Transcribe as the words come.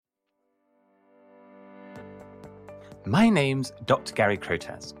My name's Dr. Gary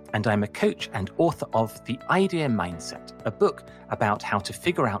Krotas, and I'm a coach and author of The Idea Mindset, a book about how to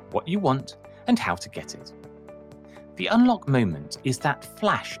figure out what you want and how to get it. The unlock moment is that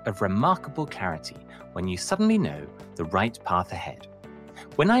flash of remarkable clarity when you suddenly know the right path ahead.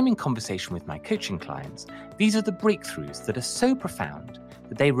 When I'm in conversation with my coaching clients, these are the breakthroughs that are so profound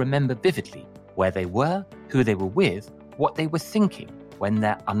that they remember vividly where they were, who they were with, what they were thinking when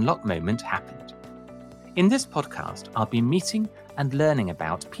their unlock moment happened. In this podcast, I'll be meeting and learning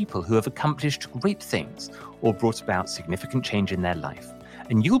about people who have accomplished great things or brought about significant change in their life,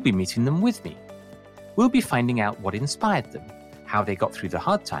 and you'll be meeting them with me. We'll be finding out what inspired them, how they got through the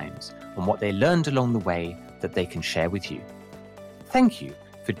hard times, and what they learned along the way that they can share with you. Thank you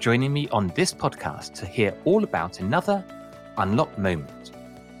for joining me on this podcast to hear all about another unlock moment.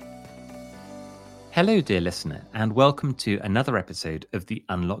 Hello, dear listener, and welcome to another episode of the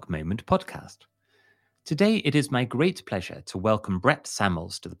Unlock Moment podcast. Today, it is my great pleasure to welcome Brett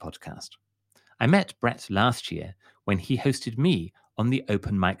Sammels to the podcast. I met Brett last year when he hosted me on the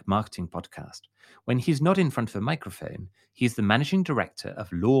Open Mic Marketing podcast. When he's not in front of a microphone, he's the managing director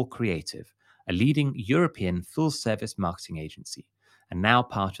of Law Creative, a leading European full-service marketing agency, and now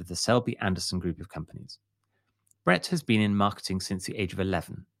part of the Selby Anderson group of companies. Brett has been in marketing since the age of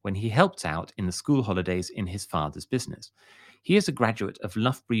 11, when he helped out in the school holidays in his father's business. He is a graduate of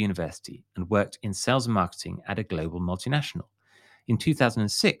Loughborough University and worked in sales and marketing at a global multinational. In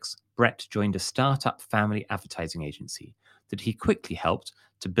 2006, Brett joined a startup family advertising agency that he quickly helped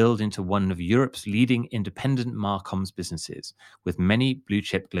to build into one of Europe's leading independent marcoms businesses with many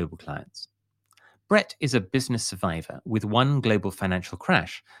blue-chip global clients. Brett is a business survivor with one global financial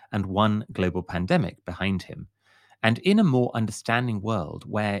crash and one global pandemic behind him. And in a more understanding world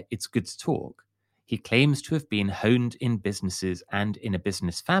where it's good to talk, he claims to have been honed in businesses and in a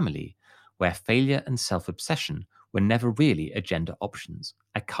business family where failure and self-obsession were never really agenda options.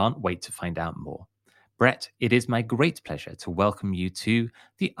 I can't wait to find out more. Brett, it is my great pleasure to welcome you to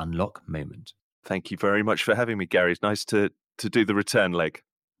the Unlock Moment. Thank you very much for having me, Gary. It's nice to do the return leg.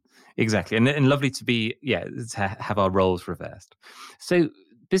 Exactly. And lovely to have our roles reversed. So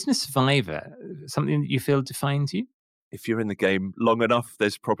business survivor, something that you feel defines you? If you're in the game long enough,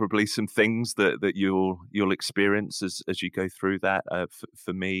 there's probably some things that you'll experience as you go through that.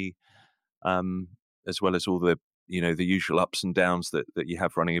 For me, as well as all the the usual ups and downs that you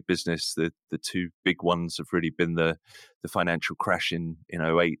have running a business, the two big ones have really been the financial crash in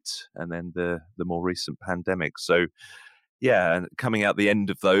 2008 and then the more recent pandemic. So yeah, and coming out the end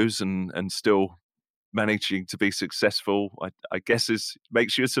of those and still managing to be successful, I guess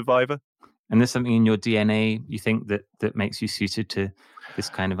makes you a survivor. And there's something in your DNA you think that makes you suited to this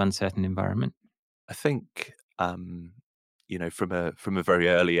kind of uncertain environment? I think, from a very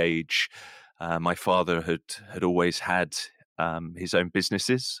early age, my father had always had his own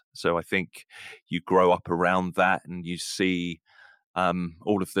businesses. So I think you grow up around that and you see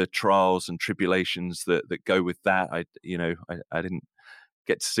all of the trials and tribulations that go with that. I didn't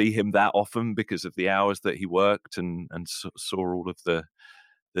get to see him that often because of the hours that he worked and saw all of the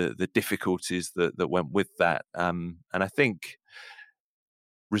difficulties that went with that. And I think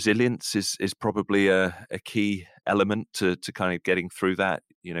resilience is probably a key element to kind of getting through that,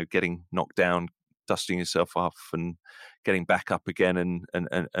 getting knocked down, dusting yourself off and getting back up again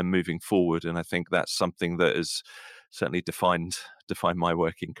and moving forward. And I think that's something that has certainly defined my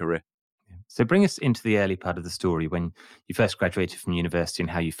working career. So bring us into the early part of the story when you first graduated from university and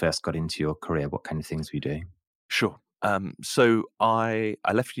how you first got into your career. What kind of things were you doing? Sure. So I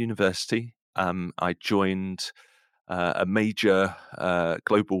left university. I joined a major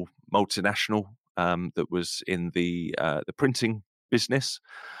global multinational that was in the printing business,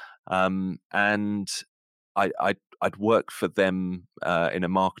 and I'd worked for them in a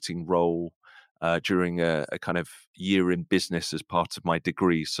marketing role during a kind of year in business as part of my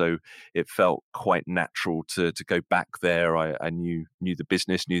degree. So it felt quite natural to go back there. I knew the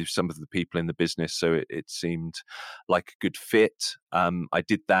business, knew some of the people in the business, so it seemed like a good fit. I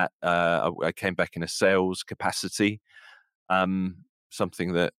did that. I came back in a sales capacity,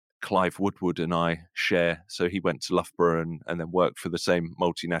 something that Clive Woodward and I share. So he went to Loughborough and then worked for the same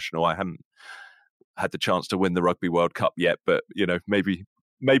multinational. I haven't had the chance to win the Rugby World Cup yet, but maybe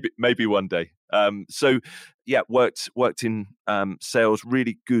one day. So yeah, worked in sales,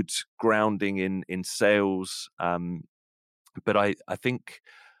 really good grounding in sales. But I think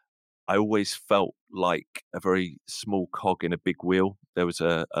I always felt like a very small cog in a big wheel. There was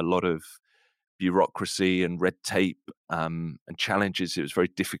a lot of bureaucracy and red tape and challenges. It was very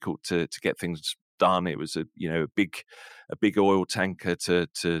difficult to get things done. It was a big oil tanker to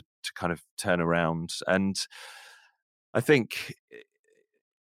kind of turn around. And I think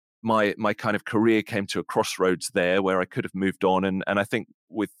my kind of career came to a crossroads there where I could have moved on, and I think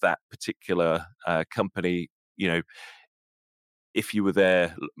with that particular company, you know, if you were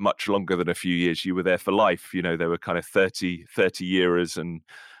there much longer than a few years, you were there for life. You know, there were kind of 30 years, and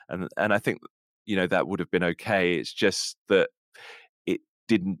I think, you know, that would have been okay. It's just that it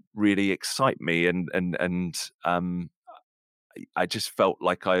didn't really excite me, and I just felt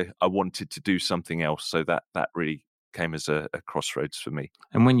like I wanted to do something else. So that really came as a crossroads for me.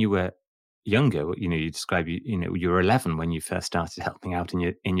 And when you were younger, you know, you describe you know you were 11 when you first started helping out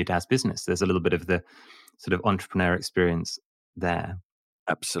in your dad's business. There's a little bit of the sort of entrepreneur experience there.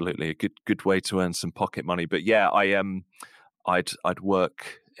 Absolutely, a good way to earn some pocket money. But yeah, I'd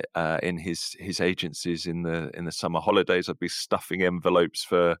work in his agencies in the summer holidays. I'd be stuffing envelopes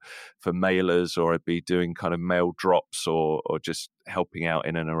for mailers, or I'd be doing kind of mail drops, or just helping out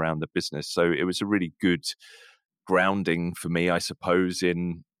in and around the business. So it was a really good grounding for me, I suppose,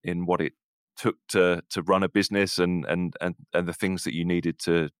 in what it took to run a business, and the things that you needed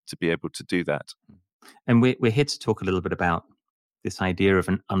to be able to do that. And we're here to talk a little bit about this idea of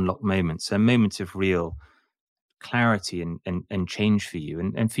an unlock moment. So a moment of real clarity and change for you.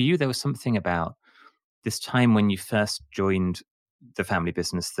 And for you, there was something about this time when you first joined the family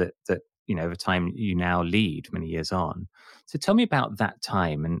business that you know over time you now lead many years on. So tell me about that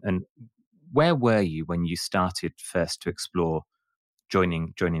time and where were you when you started first to explore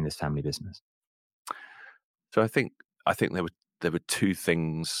joining this family business? So I think there were two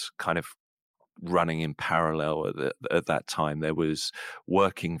things kind of running in parallel at that time. There was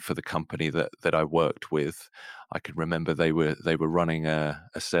working for the company that I worked with. I can remember they were running a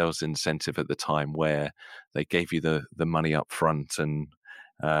sales incentive at the time where they gave you the money up front, and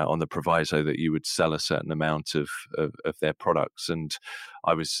on the proviso that you would sell a certain amount of their products. And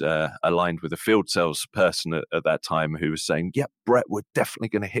I was aligned with a field sales person at that time who was saying, "Yep, Brett, we're definitely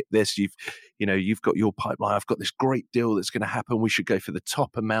going to hit this. You've got your pipeline. I've got this great deal that's going to happen. We should go for the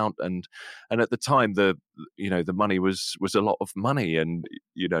top amount." And at the time, the money was a lot of money, and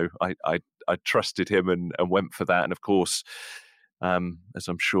I trusted him and went for that. And of course, as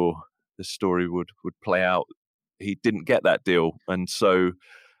I'm sure the story would play out, he didn't get that deal, and so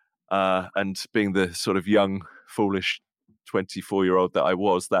and being the sort of young, foolish 24-year-old that I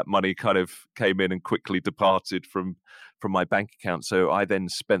was, that money kind of came in and quickly departed from my bank account. So I then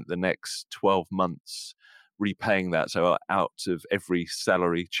spent the next 12 months repaying that. So out of every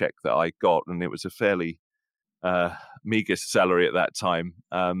salary check that I got, and it was a fairly meager salary at that time,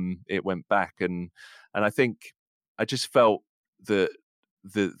 it went back, and I think I just felt that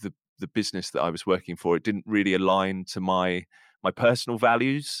the business that I was working for, it didn't really align to my personal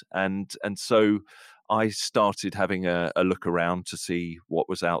values, and so I started having a look around to see what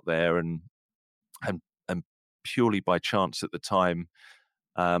was out there, and purely by chance at the time,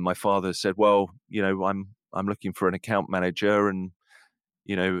 my father said, "Well, I'm looking for an account manager, and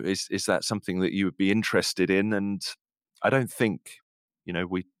is that something that you would be interested in?" And I don't think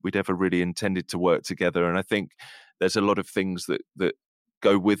we'd ever really intended to work together, and I think there's a lot of things that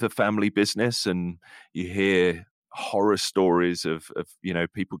go with a family business, and you hear horror stories of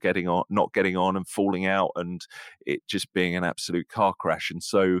people getting on, not getting on, and falling out, and it just being an absolute car crash. And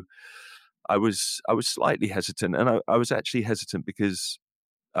so I was slightly hesitant, and I was actually hesitant because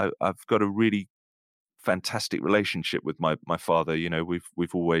I've got a really fantastic relationship with my father.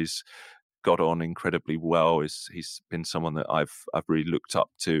 We've always got on incredibly well. He's been someone that I've really looked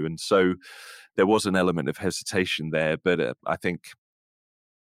up to, and so there was an element of hesitation there. But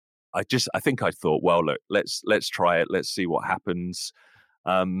I thought, well, look, let's try it. Let's see what happens,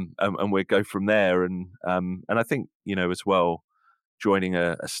 and we'll go from there. And I think as well, joining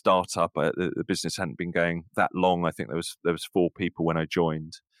a startup, the business hadn't been going that long. I think there was 4 people when I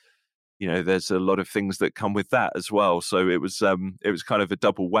joined. There's a lot of things that come with that as well. So it was kind of a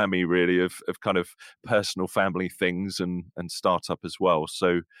double whammy, really, of kind of personal family things and startup as well.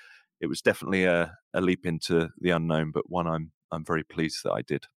 So it was definitely a leap into the unknown, but one I'm very pleased that I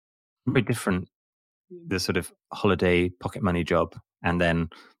did. Very different, the sort of holiday pocket money job and then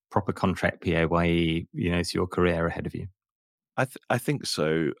proper contract PAYE, you know, it's your career ahead of you. I think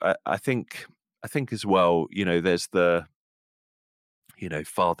so. I think as well. There's the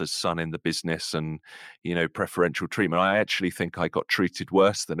father's son in the business, and preferential treatment. I actually think I got treated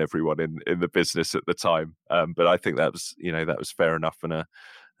worse than everyone in the business at the time, but I think that was fair enough, and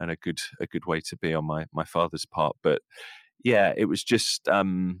a good way to be on my father's part. But yeah, it was just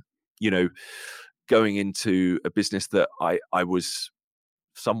going into a business that I was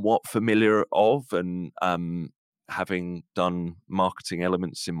somewhat familiar of, and having done marketing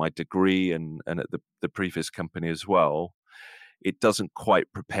elements in my degree and at the previous company as well, it doesn't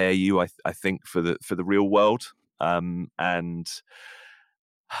quite prepare you, I think, for the real world. And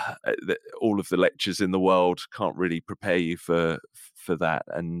all of the lectures in the world can't really prepare you for that.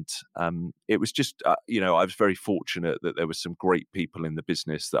 And it was just, I was very fortunate that there were some great people in the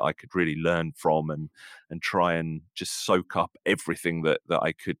business that I could really learn from and try and just soak up everything that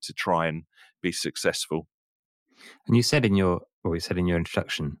I could to try and be successful. And you said in your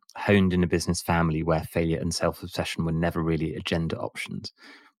introduction, honed in a business family where failure and self-obsession were never really agenda options.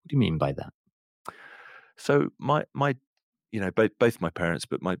 What do you mean by that? So my both my parents,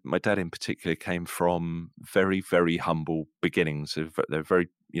 but my dad in particular came from very, very humble beginnings. They're very,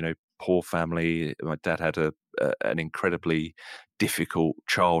 poor family. My dad had an incredibly difficult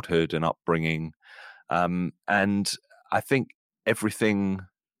childhood and upbringing. And I think everything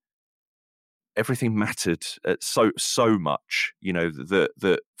mattered so much,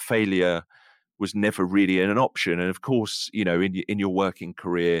 that failure was never really an option. And of course, in your working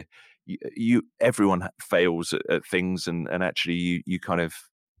career, everyone fails at things, and actually you kind of,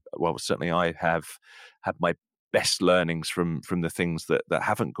 well, certainly I have had my best learnings from the things that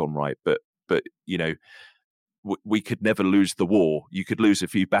haven't gone right, but we could never lose the war. You could lose a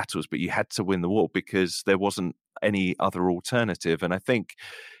few battles, but you had to win the war because there wasn't any other alternative. And I think,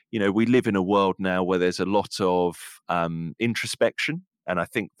 we live in a world now where there's a lot of introspection. And I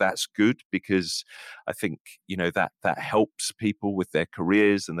think that's good because I think, that helps people with their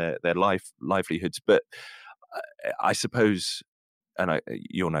careers and their livelihoods. But I suppose, and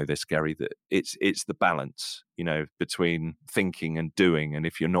you'll know this, Gary, that it's the balance, between thinking and doing. And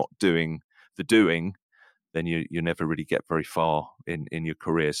if you're not doing the doing, then you never really get very far in your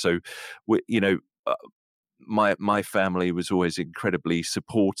career. So, uh, my family was always incredibly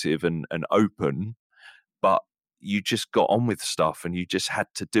supportive and open, but you just got on with stuff and you just had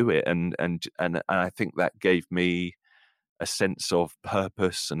to do it. And I think that gave me a sense of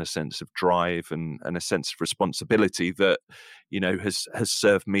purpose and a sense of drive and a sense of responsibility that, has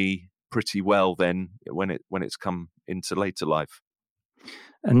served me pretty well then when it's come into later life.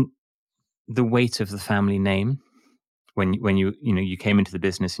 And the weight of the family name, when you came into the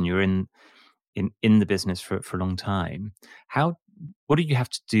business and you're in the business for a long time, what did you have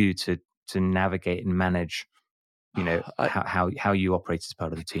to do to navigate and manage, I, how you operate as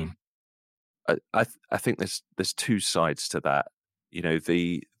part of the team? I think there's two sides to that.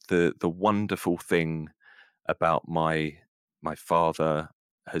 The wonderful thing about my father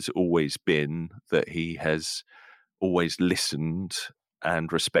has always been that he has always listened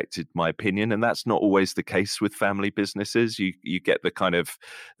and respected my opinion, and that's not always the case with family businesses. You get the kind of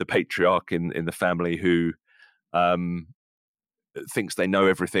the patriarch in the family who um, thinks they know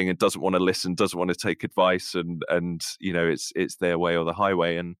everything and doesn't want to listen, doesn't want to take advice, and it's their way or the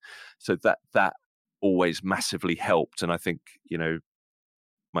highway. And so that always massively helped. And I think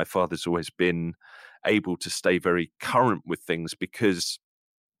my father's always been able to stay very current with things because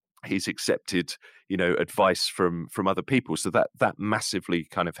he's accepted advice from other people. So that massively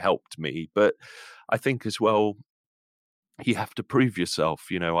kind of helped me. But I think as well, you have to prove yourself.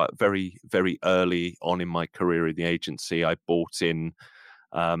 Very, very early on in my career in the agency, I bought in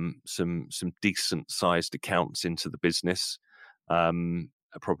some decent sized accounts into the business,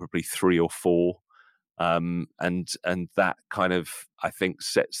 probably 3 or 4, and that kind of, I think,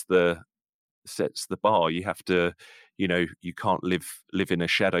 sets the bar. You have to, you can't live in a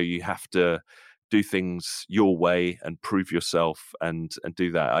shadow. You have to do things your way and prove yourself and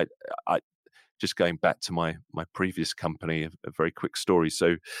do that. I just going back to my previous company, a very quick story.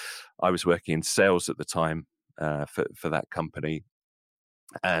 So I was working in sales at the time for that company,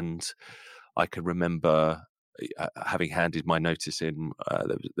 and I can remember having handed my notice in.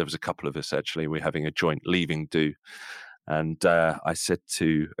 There was a couple of us actually. We're having a joint leaving do, and I said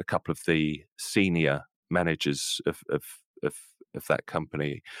to a couple of the senior managers of that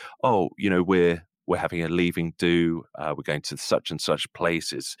company, "Oh, we're having a leaving do. We're going to such and such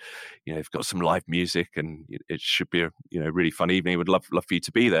places. They've got some live music, and it should be a really fun evening. Would love for you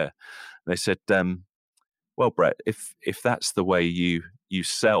to be there." And they said, "Well, Brett, if that's the way you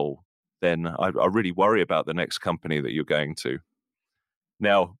sell, then I really worry about the next company that you're going to."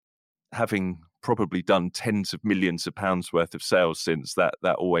 Now, having probably done tens of millions of pounds worth of sales since,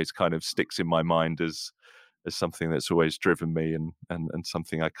 that always kind of sticks in my mind as something that's always driven me and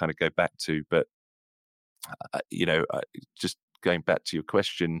something I kind of go back to. But just going back to your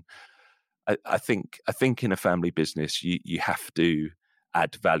question, I think in a family business you have to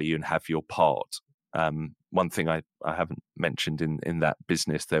add value and have your part. One thing I haven't mentioned in that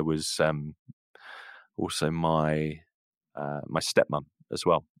business, there was also my stepmom as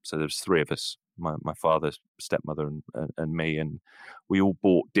well. So there's three of us: my father, stepmother, and me, and we all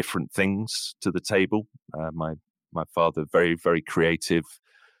brought different things to the table. My father, very very creative.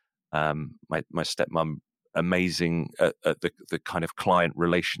 My stepmom, amazing at the kind of client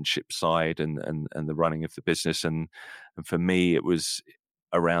relationship side and the running of the business, and for me it was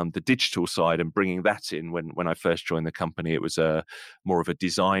around the digital side and bringing that in. When I first joined the company, it was a more of a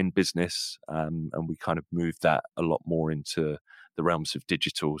design business, and we kind of moved that a lot more into the realms of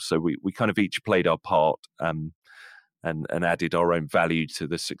digital. So we kind of each played our part, and added our own value to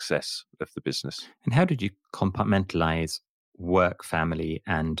the success of the business. And how did you compartmentalize work, family,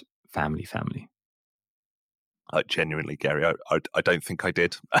 and family? Genuinely, Gary, I don't think I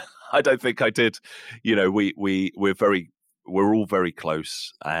did. I don't think I did. You know, we're all very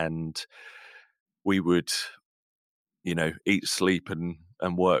close, and we would, eat, sleep,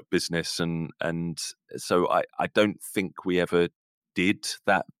 and work business, and so I don't think we ever did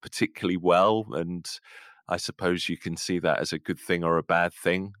that particularly well, and I suppose you can see that as a good thing or a bad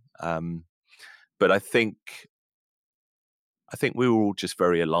thing. But I think we were all just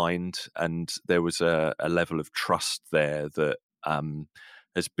very aligned, and there was a level of trust there that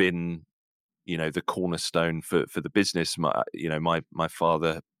has been, the cornerstone for the business. My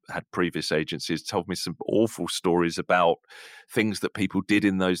father had previous agencies, told me some awful stories about things that people did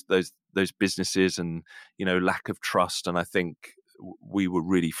in those businesses, and lack of trust. And I think we were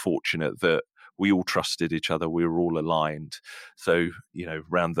really fortunate that we all trusted each other. We were all aligned. So,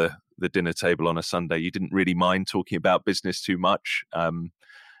 around the dinner table on a Sunday, you didn't really mind talking about business too much, and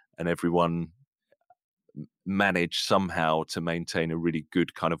everyone managed somehow to maintain a really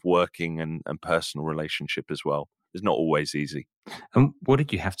good kind of working and personal relationship as well. It's not always easy. And what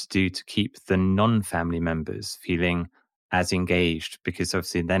did you have to do to keep the non-family members feeling as engaged? Because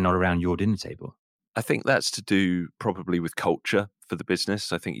obviously they're not around your dinner table. I think that's to do probably with culture for the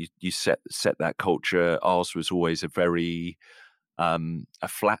business. I think you set that culture. Ours was always a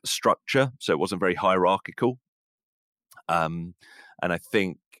flat structure, so it wasn't very hierarchical. And I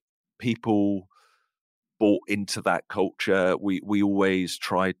think people bought into that culture. We always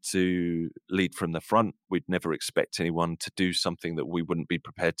tried to lead from the front. We'd never expect anyone to do something that we wouldn't be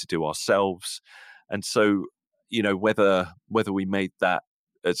prepared to do ourselves. And so, whether we made that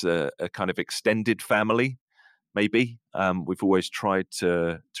as a kind of extended family, maybe, we've always tried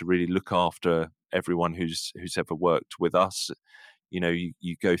to really look after everyone who's ever worked with us.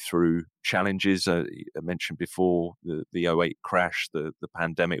 You go through challenges. I mentioned before the '08 crash, the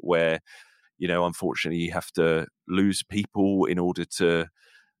pandemic, where unfortunately, you have to lose people in order to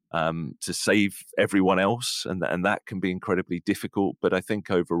save everyone else, and that can be incredibly difficult. But I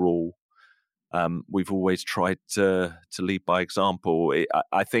think overall, we've always tried to lead by example.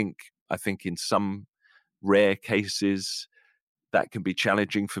 I think in some rare cases that can be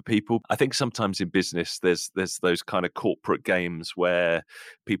challenging for people. I think sometimes in business, there's those kind of corporate games where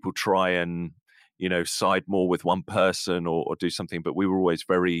people try and side more with one person or do something, but we were always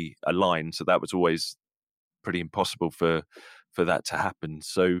very aligned, so that was always pretty impossible for that to happen.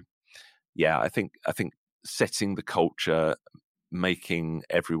 So yeah, I think setting the culture, making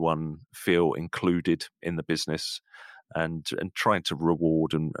everyone feel included in the business, and trying to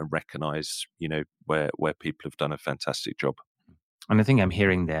reward and recognize where people have done a fantastic job. And I think I'm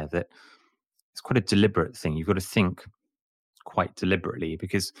hearing there that it's quite a deliberate thing. You've got to think quite deliberately,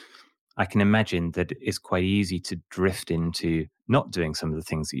 because I can imagine that it's quite easy to drift into not doing some of the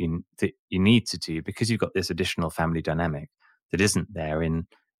things that you need to do, because you've got this additional family dynamic that isn't there in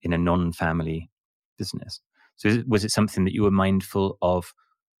a non-family business. So was it something that you were mindful of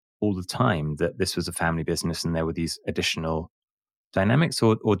all the time, that this was a family business and there were these additional dynamics,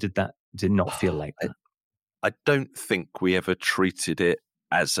 or did not feel like that? I don't think we ever treated it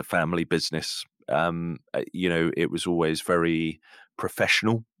as a family business. It was always very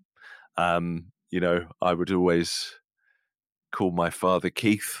professional. I would always call my father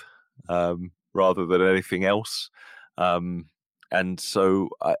Keith, rather than anything else. And so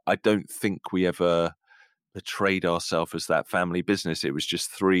I don't think we ever portrayed ourselves as that family business. It was just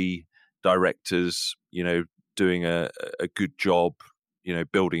three directors, doing a good job,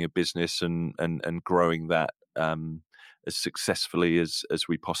 building a business and growing that as successfully as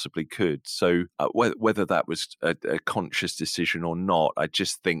we possibly could. So whether that was a conscious decision or not, I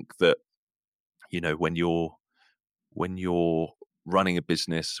just think that when you're running a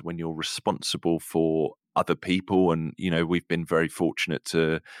business, when you're responsible for other people, and we've been very fortunate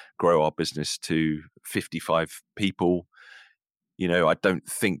to grow our business to 55 people. I don't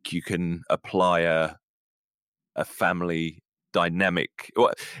think you can apply a family dynamic.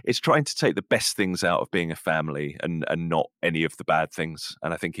 Well, it's trying to take the best things out of being a family and not any of the bad things.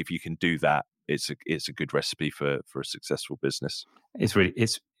 And I think if you can do that, it's a good recipe for a successful business. It's really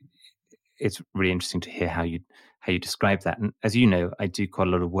interesting to hear how you describe that. And as you know, I do quite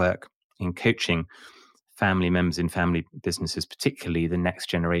a lot of work in coaching family members in family businesses, particularly the next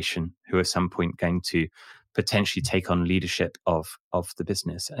generation, who at some point going to potentially take on leadership of the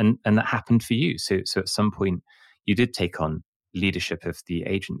business. And that happened for you. So at some point you did take on leadership of the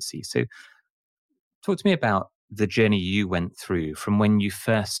agency. So talk to me about the journey you went through from when you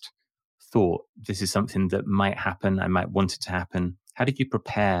first thought this is something that might happen, I might want it to happen. How did you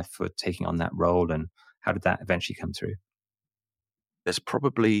prepare for taking on that role, and how did that eventually come through? There's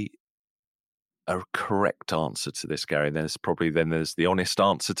probably a correct answer to this, Gary. There's the honest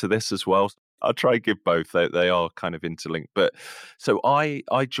answer to this as well. I'll try and give both. They are kind of interlinked. But so I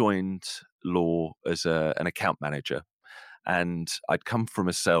joined law as an account manager, and I'd come from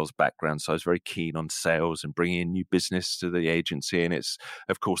a sales background, so I was very keen on sales and bringing in new business to the agency. And it's,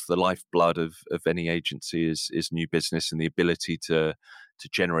 of course, the lifeblood of any agency is new business and the ability to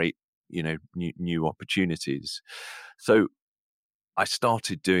generate new opportunities. So I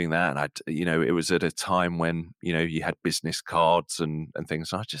started doing that, and it was at a time when you had business cards and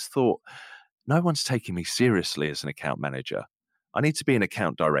things. And I just thought, no one's taking me seriously as an account manager. I need to be an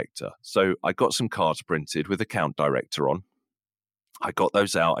account director. So I got some cards printed with account director on. I got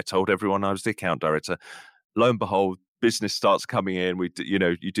those out. I told everyone I was the account director. Lo and behold, business starts coming in.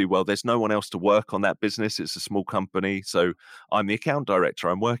 You do well. There's no one else to work on that business. It's a small company, so I'm the account director.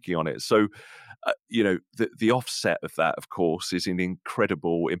 I'm working on it. So, the offset of that, of course, is an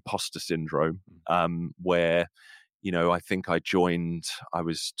incredible imposter syndrome, where I think I joined. I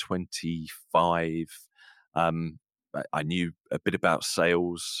was 25. I knew a bit about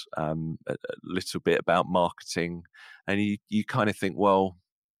sales, a little bit about marketing, and you kind of think, well,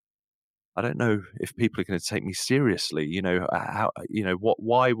 I don't know if people are going to take me seriously.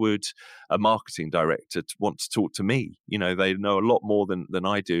 Why would a marketing director want to talk to me? They know a lot more than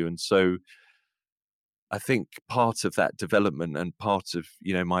I do. And so I think part of that development and part of,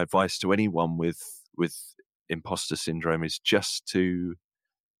 my advice to anyone with imposter syndrome is just to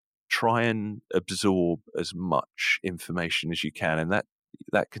try and absorb as much information as you can. And that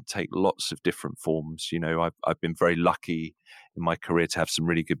can take lots of different forms. I've been very lucky in my career to have some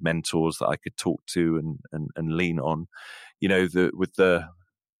really good mentors that I could talk to and lean on. With the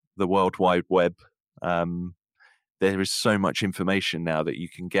World Wide Web, there is so much information now that you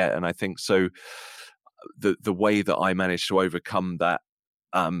can get, and I think so. The way that I managed to overcome that,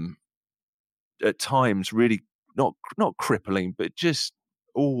 at times, really not crippling, but just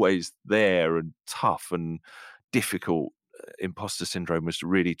always there and tough and difficult imposter syndrome, was to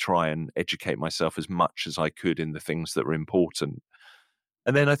really try and educate myself as much as I could in the things that were important.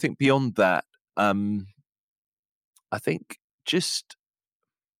 And then I think beyond that, I think just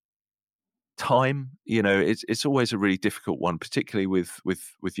time, it's always a really difficult one, particularly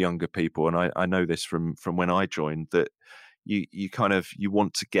with younger people. And I know this from when I joined, that you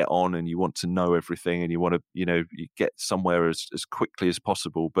want to get on and you want to know everything and you want to, you get somewhere as quickly as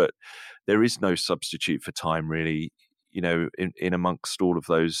possible. But there is no substitute for time, really. In amongst all of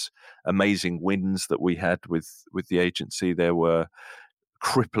those amazing wins that we had with the agency, there were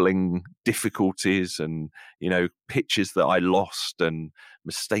crippling difficulties and pitches that I lost and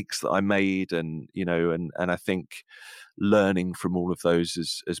mistakes that I made, and I think learning from all of those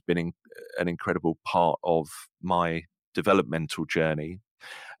has been an incredible part of my developmental journey.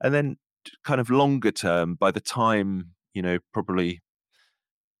 And then kind of longer term, by the time probably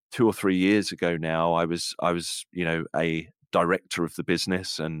 2 or 3 years ago now, I was a director of the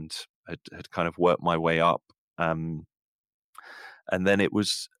business and had kind of worked my way up. And then it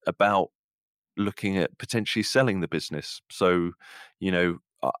was about looking at potentially selling the business. So,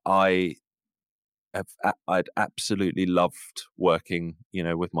 I I'd absolutely loved working,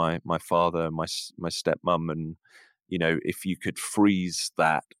 with my father and my stepmom, and if you could freeze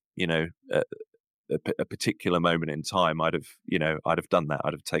that, at a particular moment in time, I'd have done that.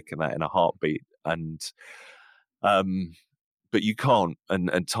 I'd have taken that in a heartbeat. And but you can't,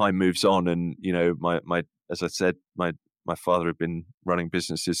 and time moves on, and my as I said, my father had been running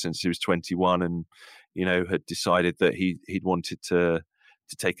businesses since he was 21, and had decided that he'd wanted to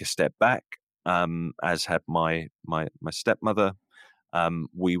take a step back, as had my stepmother.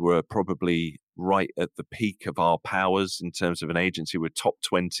 We were probably right at the peak of our powers in terms of an agency. We're top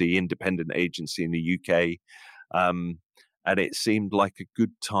 20 independent agency in the UK. And it seemed like a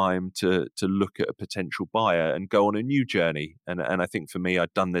good time to look at a potential buyer and go on a new journey. And I think for me,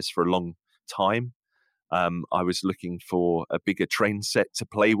 I'd done this for a long time. I was looking for a bigger train set to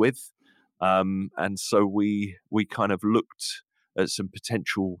play with, and so we kind of looked at some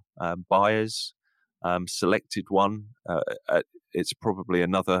potential buyers, selected one. It's probably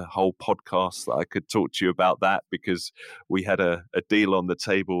another whole podcast that I could talk to you about that, because we had a deal on the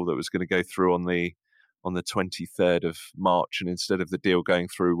table that was going to go through on the 23rd of March, and instead of the deal going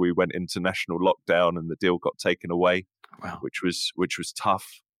through, we went into national lockdown, and the deal got taken away, Wow. which was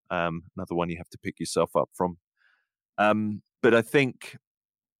tough. Another one you have to pick yourself up from. But I think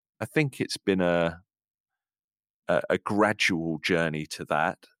it's been a gradual journey to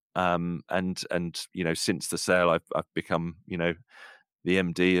that. And since the sale, I've become the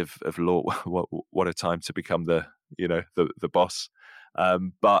MD of Law. What a time to become the boss.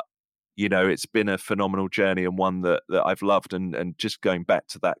 But it's been a phenomenal journey, and one that I've loved. And just going back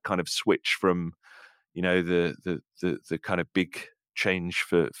to that kind of switch from the kind of big change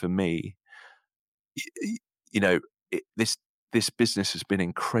for me. This business has been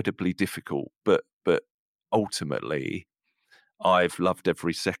incredibly difficult, but ultimately I've loved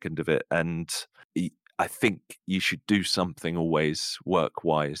every second of it, and I think you should do something always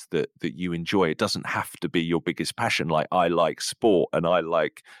work-wise that you enjoy. It doesn't have to be your biggest passion. Like, I like sport and I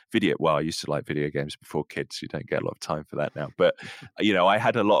like video. Well, I used to like video games before kids. You don't get a lot of time for that now. But I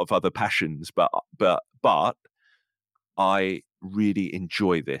had a lot of other passions. But I really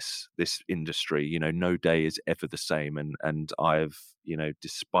enjoy this industry. No day is ever the same, and I've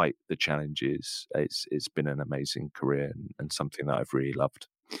despite the challenges, it's been an amazing career, and something that I've really loved.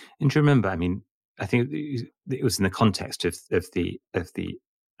 And do you remember? I mean, I think it was in the context of the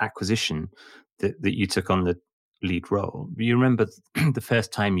acquisition that you took on the lead role. Do you remember the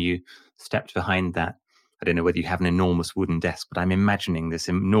first time you stepped behind that? I don't know whether you have an enormous wooden desk, but I'm imagining this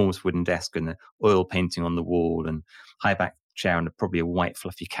enormous wooden desk and the oil painting on the wall and high back chair and probably a white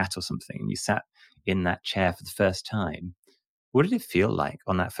fluffy cat or something. And you sat in that chair for the first time. What did it feel like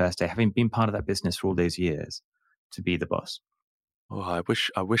on that first day, having been part of that business for all those years, to be the boss? Oh, I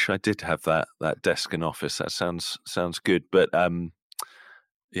wish I did have that desk and office. That sounds good, but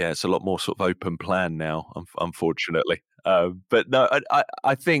yeah, it's a lot more sort of open plan now, unfortunately. But no,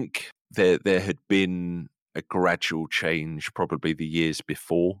 I think there had been a gradual change probably the years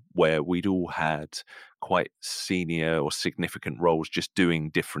before, where we'd all had quite senior or significant roles just doing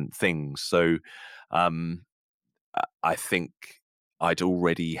different things. So I think I'd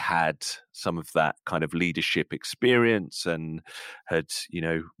already had some of that kind of leadership experience, and had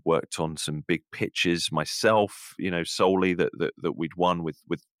worked on some big pitches myself, solely that we'd won with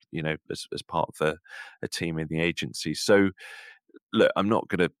as part of a team in the agency. So look, I'm not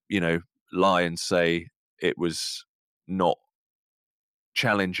going to lie and say it was not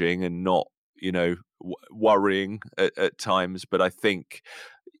challenging and not worrying at times, but I think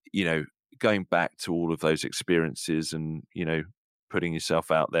going back to all of those experiences, and putting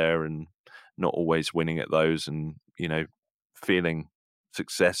yourself out there and not always winning at those, and feeling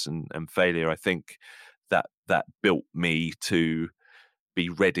success and failure, I think that built me to be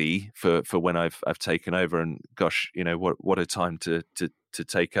ready for when I've taken over. And gosh, what a time to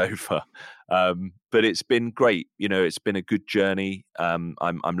take over. But it's been great. It's been a good journey.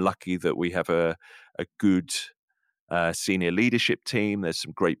 I'm lucky that we have a good senior leadership team. There's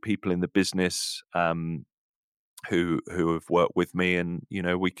some great people in the business who have worked with me, and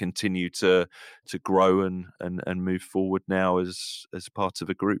we continue to grow and move forward now as part of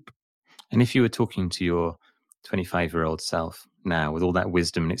a group. And if you were talking to your 25-year-old self now, with all that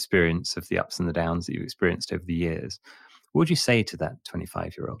wisdom and experience of the ups and the downs that you've experienced over the years, what would you say to that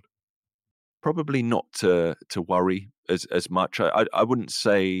 25-year-old? Probably not to worry as much. I wouldn't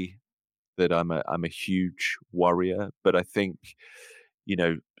say that I'm a huge worrier, but I think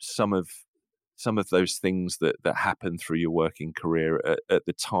some of those things that happen through your working career at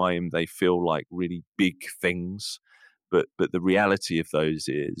the time, they feel like really big things, but the reality of those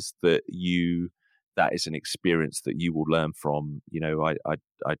is that that is an experience that you will learn from.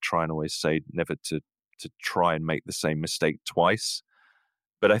 I try and always say never to try and make the same mistake twice.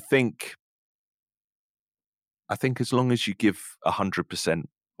 But I think as long as you give 100%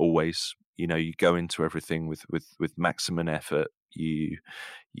 always, you go into everything with maximum effort. You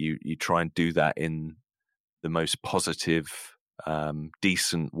try and do that in the most positive,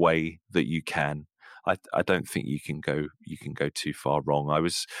 decent way that you can. I don't think you can go too far wrong. I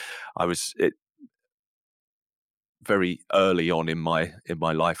was very early on in my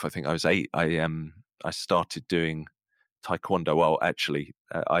life. I think I was 8. I started doing taekwondo. Well, actually,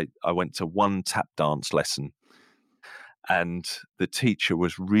 I went to one tap dance lesson, and the teacher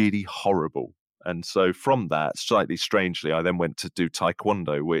was really horrible. And so from that, slightly strangely, I then went to do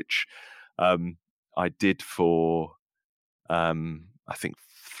taekwondo, which I I did for I think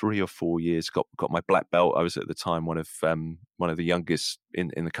 3 or 4 years. Got my black belt. I was at the time one of the youngest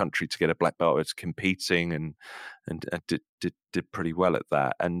in the country to get a black belt. I was competing and did pretty well at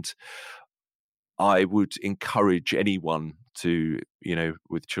that. And I would encourage anyone to,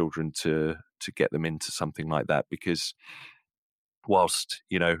 with children, to get them into something like that, because whilst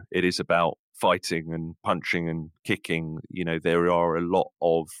it is about fighting and punching and kicking, there are a lot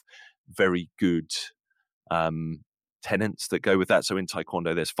of very good tenets that go with that. So in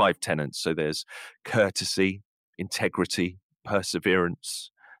Taekwondo, there's 5 tenets. So there's courtesy, integrity,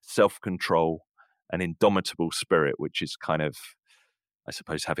 perseverance, self-control, and indomitable spirit, which is kind of, I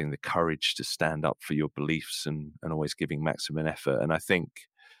suppose, having the courage to stand up for your beliefs and always giving maximum effort. And I think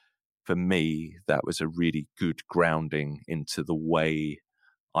for me, that was a really good grounding into the way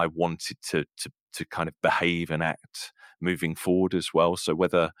I wanted to kind of behave and act moving forward as well. So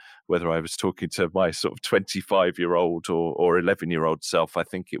whether I was talking to my sort of 25-year-old or 11-year-old self, I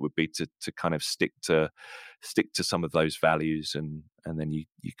think it would be to kind of stick to some of those values, and then you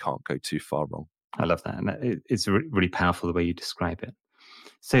can't go too far wrong. I love that, and it's really powerful the way you describe it.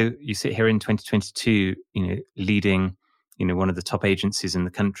 So you sit here in 2022, leading, one of the top agencies in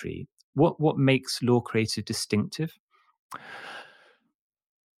the country. What makes Law Creative distinctive?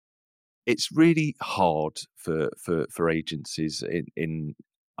 It's really hard for agencies in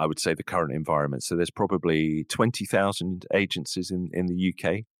I would say the current environment. So there's probably 20,000 agencies in the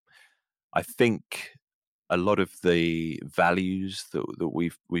UK. I think a lot of the values that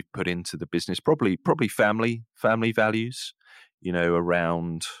we've put into the business, probably family values,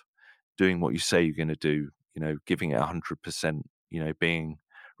 around doing what you say you're going to do, giving it 100%, being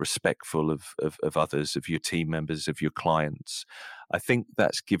respectful of others, of your team members, of your clients. I think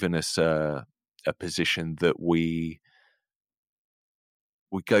that's given us a position that we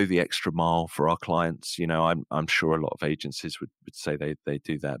go the extra mile for our clients. I'm sure a lot of agencies would say they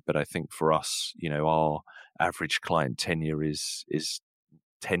do that, but I think for us, our average client tenure is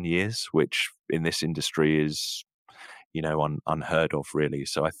 10 years, which in this industry is unheard of, really.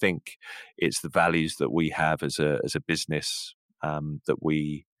 So I think it's the values that we have as a business, that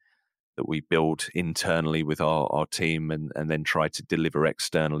we build internally with our team, and then try to deliver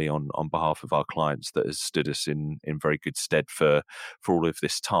externally on behalf of our clients, that has stood us in very good stead for all of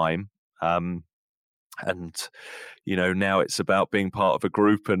this time. And now it's about being part of a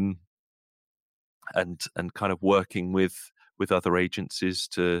group and kind of working with other agencies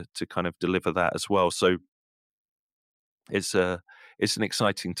to kind of deliver that as well. So it's an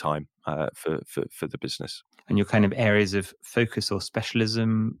exciting time for the business. And your kind of areas of focus or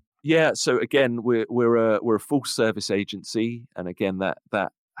specialism? Yeah. So again, we're a full service agency, and again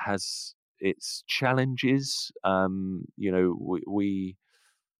that has its challenges.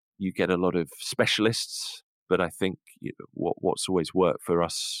 You get a lot of specialists, but I think what's always worked for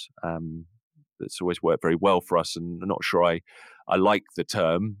us, that's always worked very well for us, and I'm not sure I like the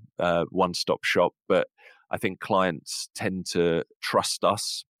term one-stop shop, but I think clients tend to trust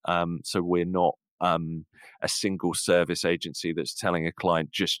us. So we're not a single service agency that's telling a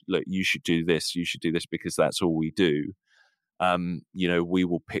client, just look, you should do this, because that's all we do. We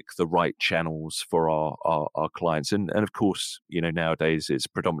will pick the right channels for our clients. And of course, nowadays it's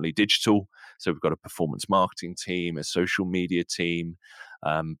predominantly digital. So we've got a performance marketing team, a social media team,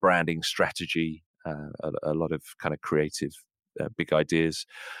 branding strategy, a lot of kind of creative, big ideas.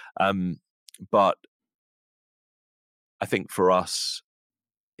 But I think for us,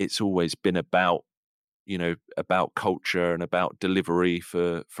 it's always been about culture and about delivery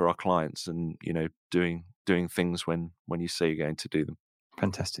for our clients, and, doing things when you say you're going to do them.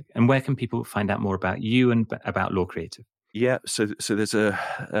 Fantastic. And where can people find out more about you and about Law Creative? Yeah, so there's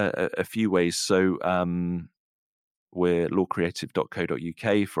a few ways. So we're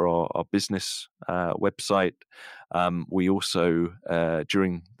lawcreative.co.uk for our business website. We also,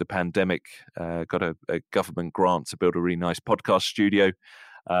 during the pandemic, got a government grant to build a really nice podcast studio,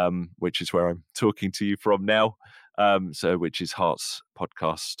 which is where I'm talking to you from now. Which is Hearts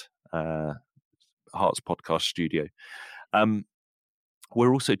Podcast Studio.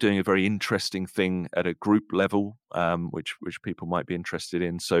 We're also doing a very interesting thing at a group level, which people might be interested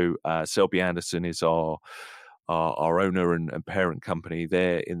in. So Selby Anderson is our owner and parent company.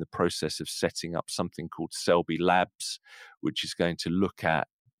 They're in the process of setting up something called Selby Labs, which is going to look at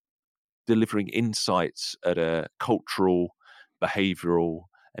delivering insights at a cultural, behavioral,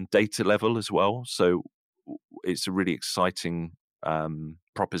 and data level as well. So it's a really exciting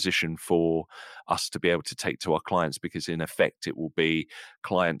proposition for us to be able to take to our clients, because in effect it will be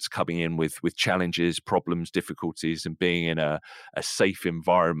clients coming in with challenges, problems, difficulties, and being in a safe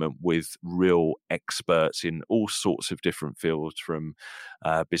environment with real experts in all sorts of different fields, from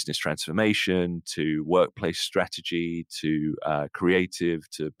business transformation to workplace strategy to creative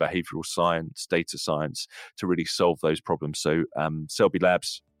to behavioral science, data science, to really solve those problems. So Selby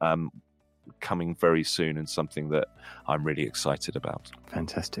Labs coming very soon, and something that I'm really excited about.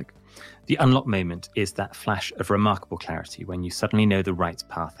 Fantastic. The unlock moment is that flash of remarkable clarity when you suddenly know the right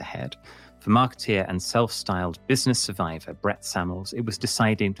path ahead. For marketeer and self-styled business survivor Brett Sammels, it was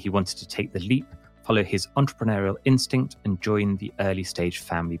deciding he wanted to take the leap, follow his entrepreneurial instinct, and join the early stage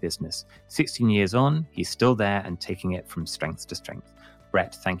family business. 16 years on, he's still there and taking it from strength to strength.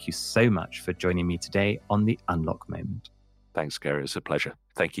 Brett, thank you so much for joining me today on The Unlock Moment. Thanks, Gary. It's a pleasure.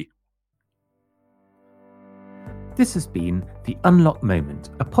 Thank you. This has been The Unlock Moment,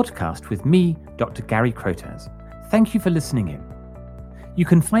 a podcast with me, Dr. Gary Crotaz. Thank you for listening in. You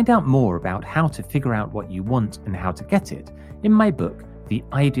can find out more about how to figure out what you want and how to get it in my book, The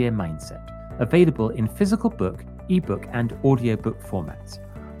Idea Mindset, available in physical book, ebook, and audiobook formats.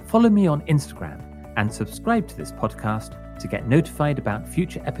 Follow me on Instagram and subscribe to this podcast to get notified about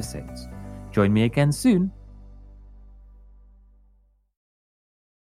future episodes. Join me again soon.